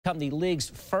become the league's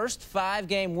first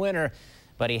 5-game winner,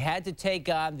 but he had to take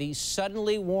on the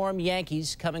suddenly warm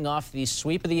Yankees coming off the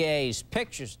sweep of the A's.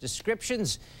 Pictures,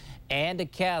 descriptions, and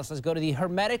accounts. Let's go to the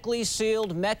hermetically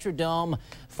sealed Metrodome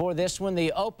for this one,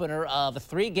 the opener of a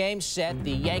 3-game set, the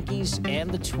Yankees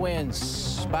and the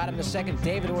Twins. Bottom of the second,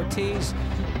 David Ortiz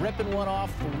ripping one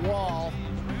off the wall.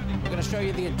 We're going to show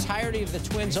you the entirety of the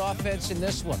Twins offense in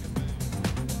this one.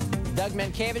 Doug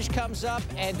Mankiewicz comes up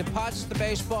and deposits the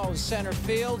baseball in center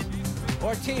field.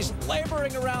 Ortiz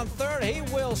laboring around third. He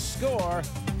will score.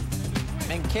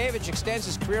 Mankiewicz extends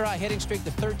his career-high hitting streak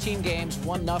to 13 games,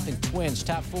 1-0 Twins.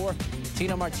 Top four,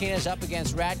 Tino Martinez up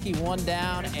against Radke, 1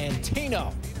 down, and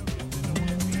Tino.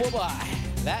 Bye-bye.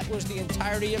 That was the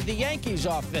entirety of the Yankees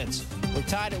offense. We're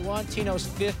tied at 1, Tino's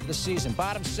 5th of the season.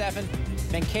 Bottom 7,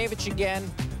 Mankiewicz again.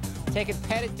 Taking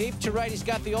Pettit deep to right. He's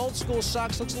got the old school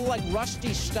socks. Looks a little like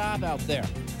Rusty Staub out there.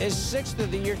 His 6th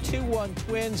of the year, 2-1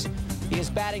 Twins. He is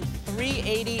batting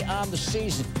 .380 on the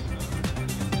season.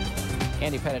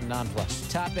 Andy Pettit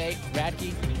non-plus. Top 8,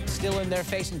 Radke still in there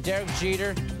facing Derek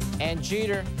Jeter. And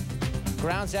Jeter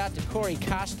grounds out to Corey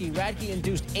Koski. Radke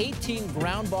induced 18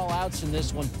 ground ball outs in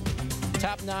this one.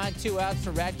 Top 9, 2 outs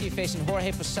for Radke facing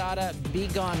Jorge Posada. Be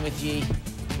gone with ye.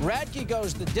 Radke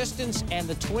goes the distance and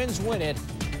the Twins win it.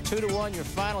 2-1 your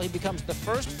final. He becomes the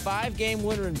first 5-game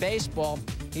winner in baseball.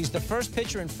 He's the first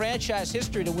pitcher in franchise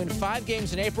history to win 5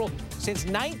 games in April since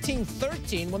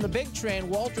 1913 when the big train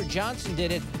Walter Johnson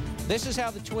did it. This is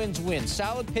how the Twins win.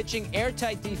 Solid pitching,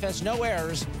 airtight defense, no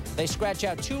errors. They scratch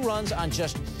out 2 runs on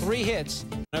just 3 hits.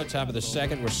 Top of the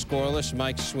second, we're scoreless.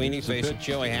 Mike Sweeney facing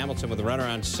Joey Hamilton with a runner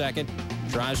on second.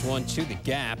 Drives one to the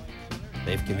gap.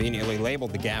 They've conveniently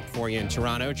labeled the gap for you in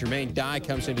Toronto. Jermaine Dye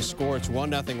comes in to score. It's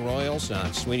 1-0 Royals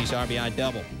on Sweeney's RBI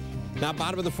double. Now,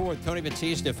 bottom of the 4th, Tony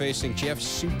Batista facing Jeff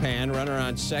Supan. Runner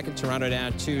on second. Toronto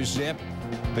down 2-0.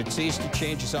 Batista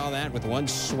changes all that with 1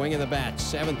 swing of the bat.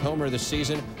 7th homer of the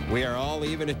season. We are all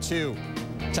even at 2.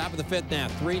 Top of the 5th now,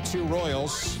 3-2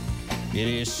 Royals. It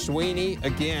is Sweeney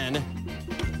again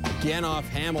off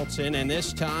Hamilton, and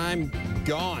this time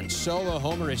gone. Solo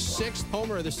homer, his 6th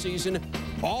homer of the season.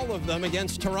 All of them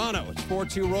against Toronto. It's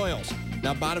 4-2 Royals.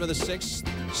 Now, bottom of the 6th,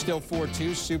 still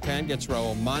 4-2. Supan gets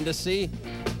Raul Mondesi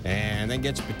and then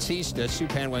gets Batista.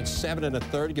 Supan went 7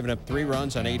 1/3, giving up 3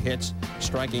 runs on 8 hits,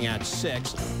 striking out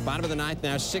 6. Bottom of the 9th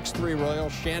now, 6-3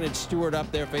 Royals. Shannon Stewart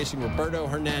up there facing Roberto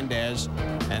Hernandez,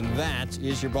 and that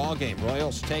is your ball game.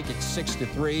 Royals take it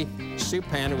 6-3.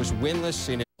 Supan, who was winless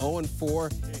in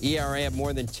 0-4 ERA of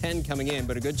more than 10 coming in,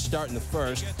 but a good start in the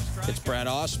first. It's Brad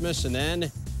Ausmus, and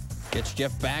then it's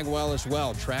Jeff Bagwell as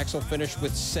well. Traxel finished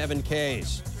with 7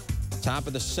 Ks. Top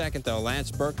of the 2nd, though, Lance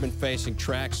Berkman facing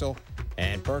Traxel,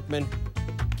 and Berkman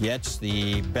gets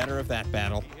the better of that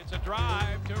battle. It's a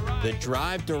drive to right. The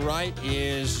drive to right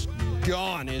is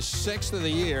gone, his 6th of the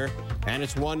year, and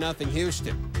it's 1-0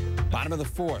 Houston. Bottom of the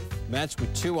 4th, Mets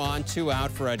with 2 on, 2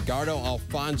 out for Edgardo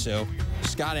Alfonso.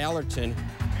 Scott Ellerton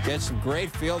gets some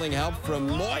great fielding help from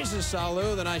Moises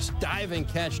Alou. The nice diving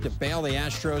catch to bail the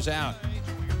Astros out.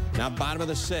 Now, bottom of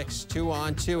the 6th, 2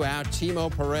 on, 2 out,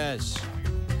 Timo Perez.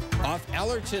 Off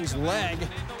Ellerton's leg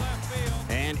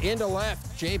and into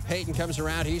left. Jay Payton comes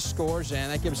around, he scores,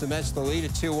 and that gives the Mets the lead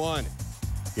at 2-1.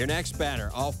 Your next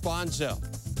batter, Alfonso.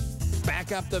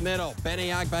 Back up the middle, Benny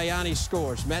Agbayani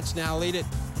scores. Mets now lead it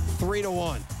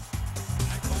 3-1.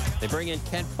 They bring in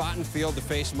Kent Bottenfield to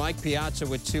face Mike Piazza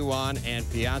with 2 on, and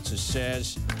Piazza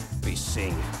says, be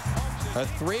seen. A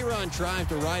 3-run drive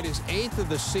to right is 8th of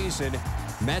the season.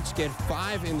 Mets get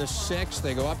 5 in the 6th.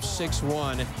 They go up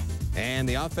 6-1. And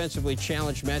the offensively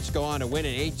challenged Mets go on to win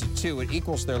it 8-2. It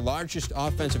equals their largest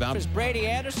offensive output. Brady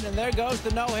Anderson, and there goes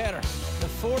the no-hitter. The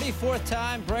 44th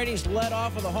time Brady's led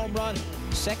off with a home run.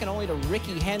 Second only to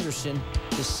Ricky Henderson.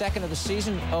 His 2nd of the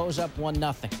season, O's up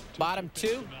 1-0. Bottom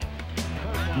 2,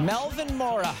 Melvin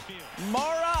Mora.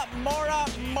 Mora.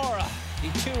 The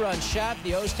 2-run shot.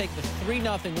 The O's take the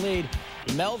 3-0 lead.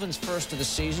 Melvin's 1st of the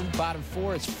season. Bottom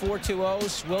 4, it's 4-2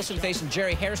 O's. Wilson facing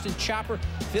Jerry Hairston. Chopper.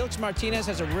 Felix Martinez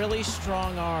has a really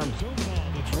strong arm.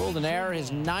 Ruled an error,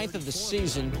 his 9th of the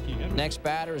season. Next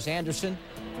batter is Anderson.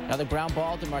 Another ground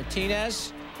ball to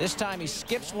Martinez. This time he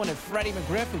skips one at Freddie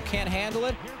McGriff, who can't handle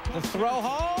it. The throw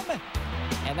home.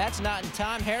 And that's not in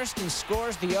time. Hairston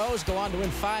scores. The O's go on to win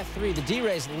 5-3. The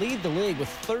D-Rays lead the league with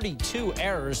 32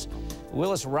 errors.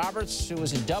 Willis Roberts, who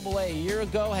was in Double-A a year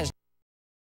ago, has